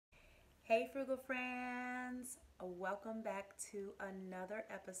Hey, Frugal Friends! Welcome back to another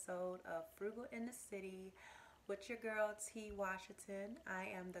episode of Frugal in the City with your girl T. Washington. I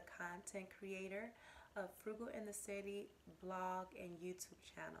am the content creator of Frugal in the City blog and YouTube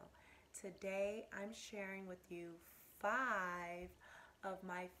channel. Today, I'm sharing with you 5 of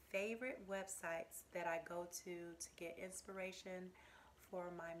my favorite websites that I go to get inspiration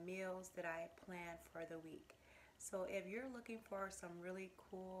for my meals that I plan for the week. So if you're looking for some really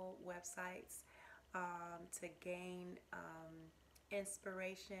cool websites to gain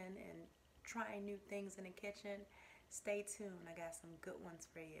inspiration and trying new things in the kitchen, stay tuned. I got some good ones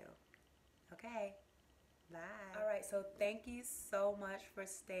for you. Okay, bye. All right, so thank you so much for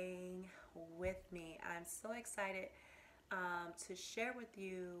staying with me. I'm so excited to share with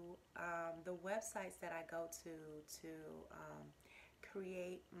you the websites that I go to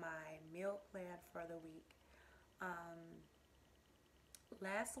create my meal plan for the week. Um,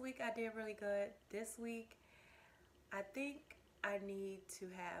 Last week I did really good. This week I think I need to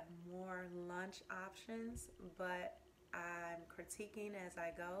have more lunch options, but I'm critiquing as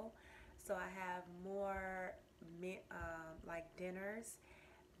I go. So I have more like dinners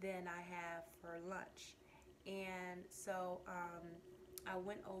than I have for lunch. And so I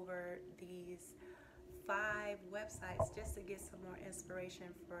went over these 5 websites just to get some more inspiration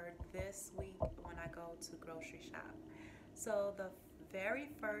for this week when I go to grocery shop. So the very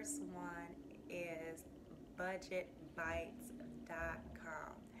first one is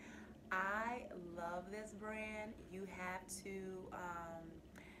budgetbites.com. I love this brand. You have to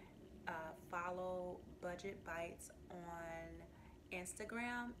follow Budget Bites on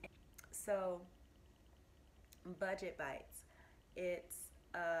Instagram. So Budget Bites, it's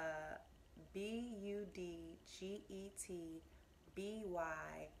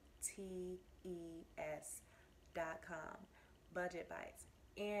BudgetBytes.com. Budget Bites.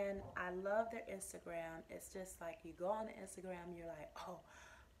 And I love their Instagram. It's just like you go on the Instagram, you're like, oh,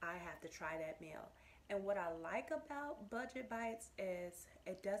 I have to try that meal. And what I like about Budget Bites is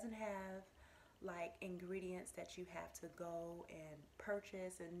it doesn't have like ingredients that you have to go and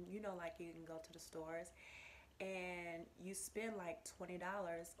purchase, and like you can go to the stores and you spend like $20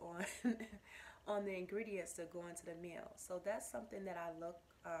 on on the ingredients to go into the meal. So that's something that I look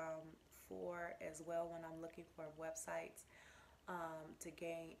for as well when I'm looking for websites to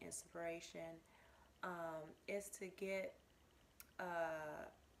gain inspiration. Is to get uh,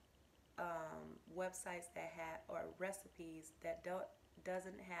 websites that have or recipes that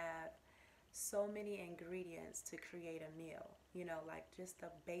doesn't have so many ingredients to create a meal. Like just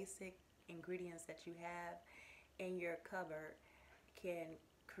the basic ingredients that you have in your cupboard can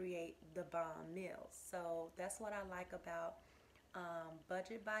create the bomb meals. So that's what I like about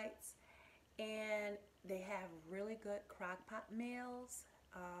Budget Bites. And they have really good crock pot meals.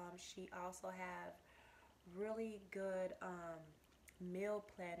 She also have really good meal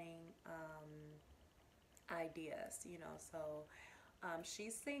planning ideas, so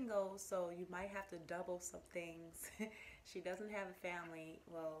she's single, so you might have to double some things. She doesn't have a family.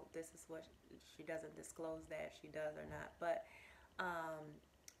 Well, this is what she doesn't disclose that she does or not. But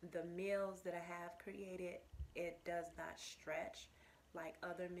the meals that I have created, it does not stretch like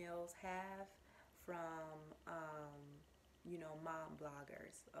other meals have from, mom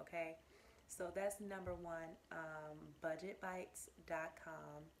bloggers. Okay, so that's number one,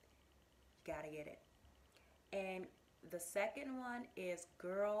 budgetbites.com. You gotta get it. And the second one is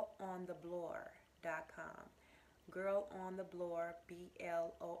girlonthebloor.com. Girl on the Bloor,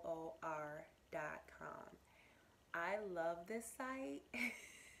 BLOOR.com. I love this site.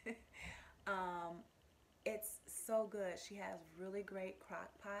 um, it's so good. She has really great crock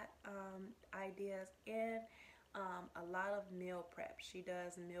pot ideas and a lot of meal prep. She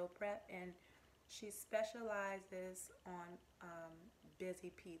does meal prep, and she specializes on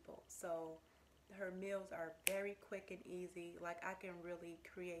busy people. So her meals are very quick and easy. Like I can really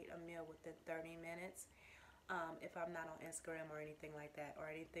create a meal within 30 minutes if I'm not on Instagram or anything like that, or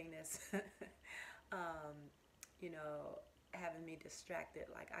anything that's um, you know, having me distracted.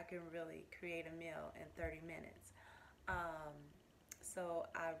 Like I can really create a meal in 30 minutes. Um, so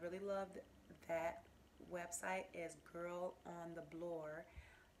I really love that website is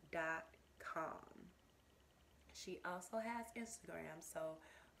girlonthebloor.com. She also has Instagram, so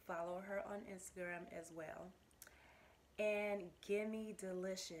follow her on Instagram as well. And Gimme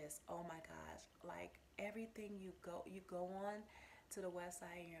Delicious. Oh my gosh. Like everything you go on to the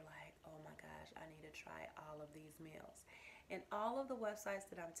website and you're like, "Oh my gosh, I need to try all of these meals." And all of the websites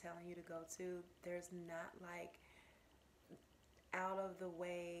that I'm telling you to go to, there's not like out of the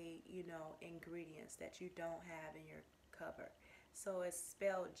way, ingredients that you don't have in your cupboard. So it's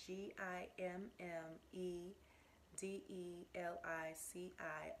spelled GIMMEDELICIOUS.com.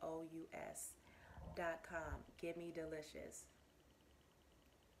 Give me delicious.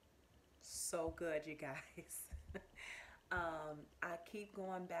 So good, you guys. I keep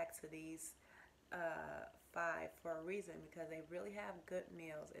going back to these five for a reason because they really have good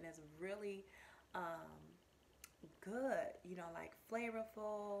meals and it's really um, good, you know, like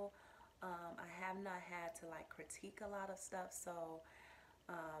flavorful. I have not had to like critique a lot of stuff, so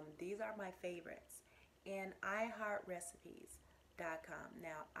these are my favorites. And iHeartRecipes.com.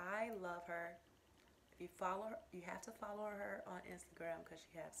 Now, I love her. If you follow her, you have to follow her on Instagram because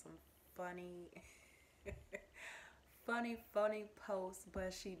she has some funny, funny posts.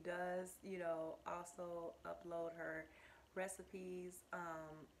 But she does, you know, also upload her recipes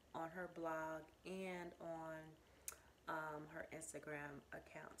on her blog and on her Instagram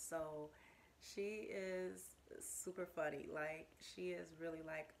account. So she is super funny. Like she is really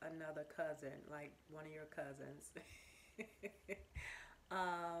like another cousin, like one of your cousins.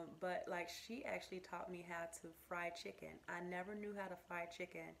 But like she actually taught me how to fry chicken. I never knew how to fry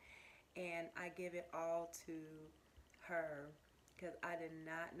chicken, and I give it all to her because I did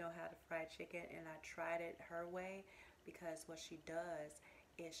not know how to fry chicken, and I tried it her way because what she does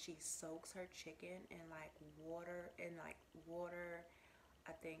is she soaks her chicken in like water,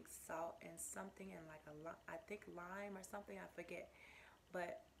 I think salt and something and like I think lime or something, I forget,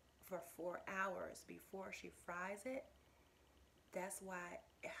 but for 4 hours before she fries it. That's why,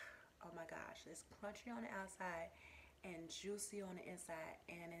 oh my gosh, it's crunchy on the outside and juicy on the inside,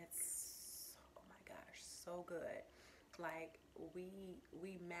 and it's, oh my gosh, so good. Like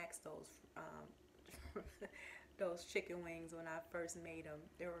we maxed those those chicken wings when I first made them.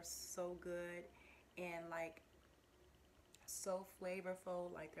 They were so good and like so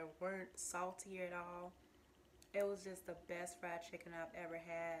flavorful. Like they weren't salty at all. It was just the best fried chicken I've ever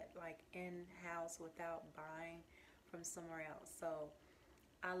had, like in house without buying from somewhere else. So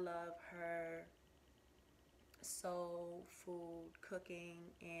I love her soul food cooking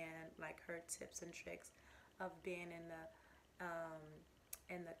and like her tips and tricks of being um,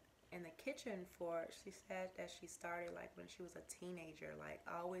 in the in the kitchen for. She said that she started like when she was a teenager, like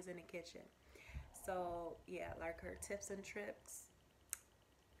always in the kitchen. So yeah, like her tips and tricks,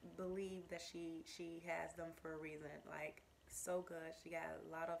 believe that she has them for a reason. Like so good. She got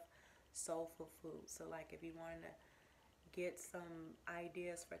a lot of soulful food. So like if you wanted to get some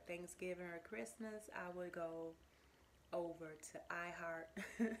ideas for Thanksgiving or Christmas, I would go over to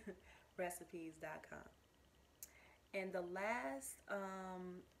iHeartRecipes.com. And the last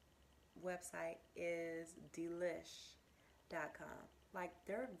website is Delish.com. Like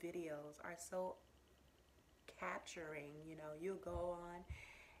their videos are so capturing. You know, you go on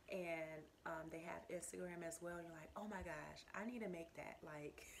and they have Instagram as well. You're like, oh my gosh, I need to make that.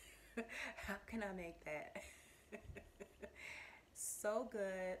 Like, how can I make that? So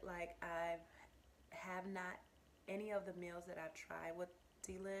good. Like I have not any of the meals that I've tried with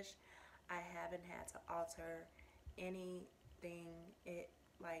Delish. I haven't had to alter anything. It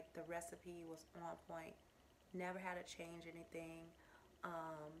like the recipe was on point. Never had to change anything.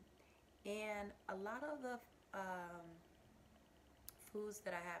 Um, and a lot of the foods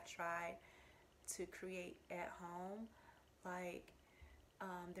that I have tried to create at home, like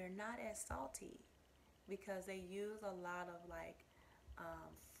they're not as salty because they use a lot of like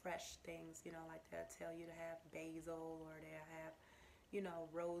fresh things, you know, like they'll tell you to have basil or they'll have, you know,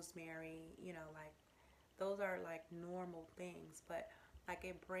 rosemary, you know, like those are like normal things, but like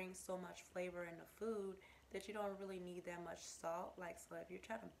it brings so much flavor in the food that you don't really need that much salt. Like, so if you're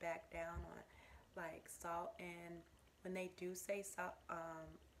trying to back down on like salt, and when they do say salt,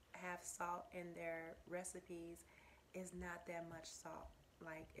 have salt in their recipes, it's not that much salt.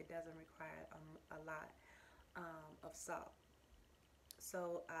 Like, it doesn't require a lot of salt.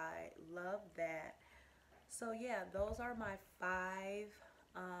 So I love that. So yeah, those are my five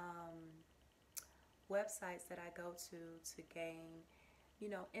um, websites that I go to gain, you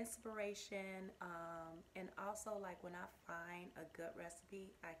know, inspiration. And also, like when I find a good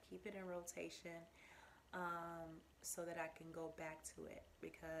recipe, I keep it in rotation so that I can go back to it.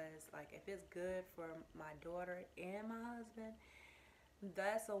 Because, like, if it's good for my daughter and my husband,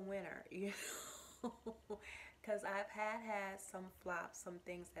 that's a winner, you know. Because I've had some flops, some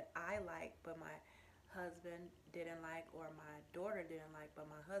things that I like, but my husband didn't like, or my daughter didn't like, but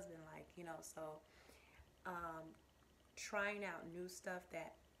my husband liked, you know. So um, trying out new stuff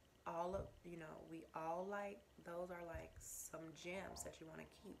that all of, you know, we all like, those are like some gems that you want to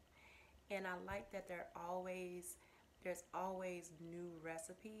keep. And I like that there's always new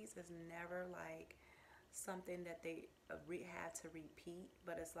recipes. It's never like something that they have to repeat,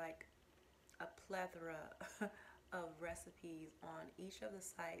 but it's like a plethora of recipes on each of the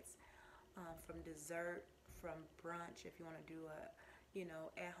sites, from dessert, from brunch, if you want to do a,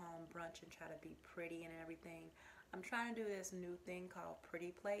 at home brunch and try to be pretty and everything. I'm trying to do this new thing called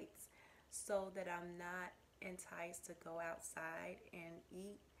pretty plates so that I'm not enticed to go outside and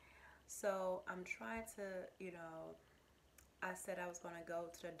eat. So I'm trying to, I said I was going to go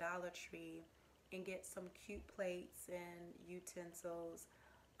to the Dollar Tree and get some cute plates and utensils,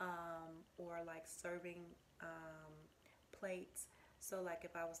 or like serving um, plates. So like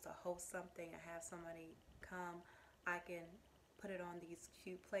if I was to host something and have somebody come, I can put it on these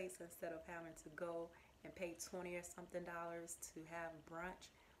cute plates instead of having to go and pay 20 or something dollars to have brunch,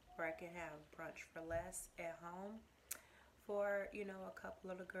 or I can have brunch for less at home for, a couple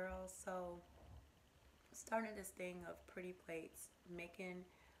of the girls. So starting this thing of pretty plates, making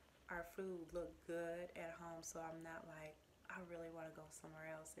our food look good at home, so I'm not like, I really want to go somewhere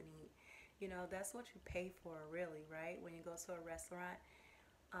else and eat. That's what you pay for, really, right? When you go to a restaurant,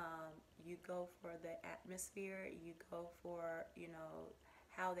 you go for the atmosphere, you go for,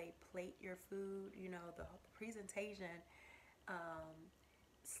 how they plate your food, the presentation um,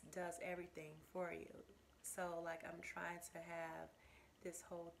 does everything for you. So, like, I'm trying to have this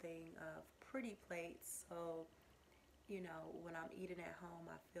whole thing of pretty plates, so, when I'm eating at home,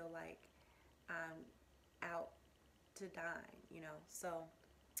 I feel like I'm out to dine, so,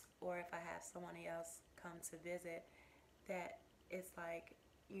 or if I have someone else come to visit, that it's like,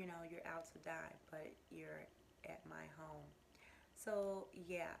 you're out to dine, but you're at my home. So,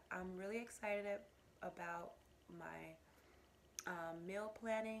 yeah, I'm really excited about my meal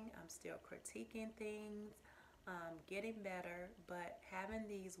planning. I'm still critiquing things, getting better, but having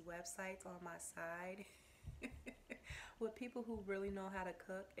these websites on my side with people who really know how to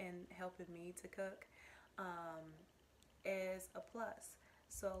cook and helping me to cook, um, is a plus.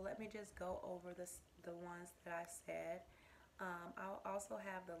 So let me just go over the ones that I said. I'll also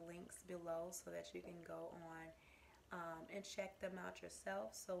have the links below so that you can go on, and check them out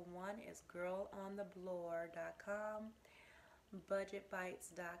yourself. So one is girlontheblore.com,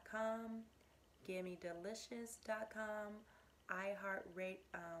 budgetbites.com, gimmedelicious.com,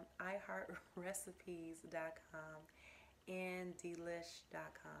 iHeartRecipes.com, and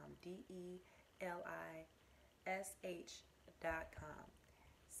delish.com, delish.com.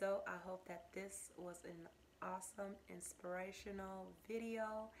 So I hope that this was an awesome, inspirational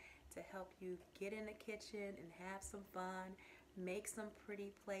video to help you get in the kitchen and have some fun, make some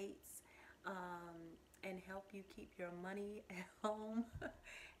pretty plates, and help you keep your money at home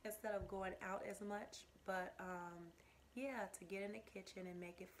instead of going out as much. But yeah, to get in the kitchen and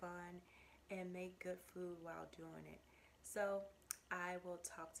make it fun and make good food while doing it. So I will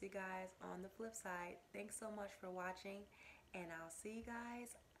talk to you guys on the flip side. Thanks so much for watching, and I'll see you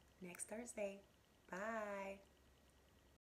guys next Thursday. Bye.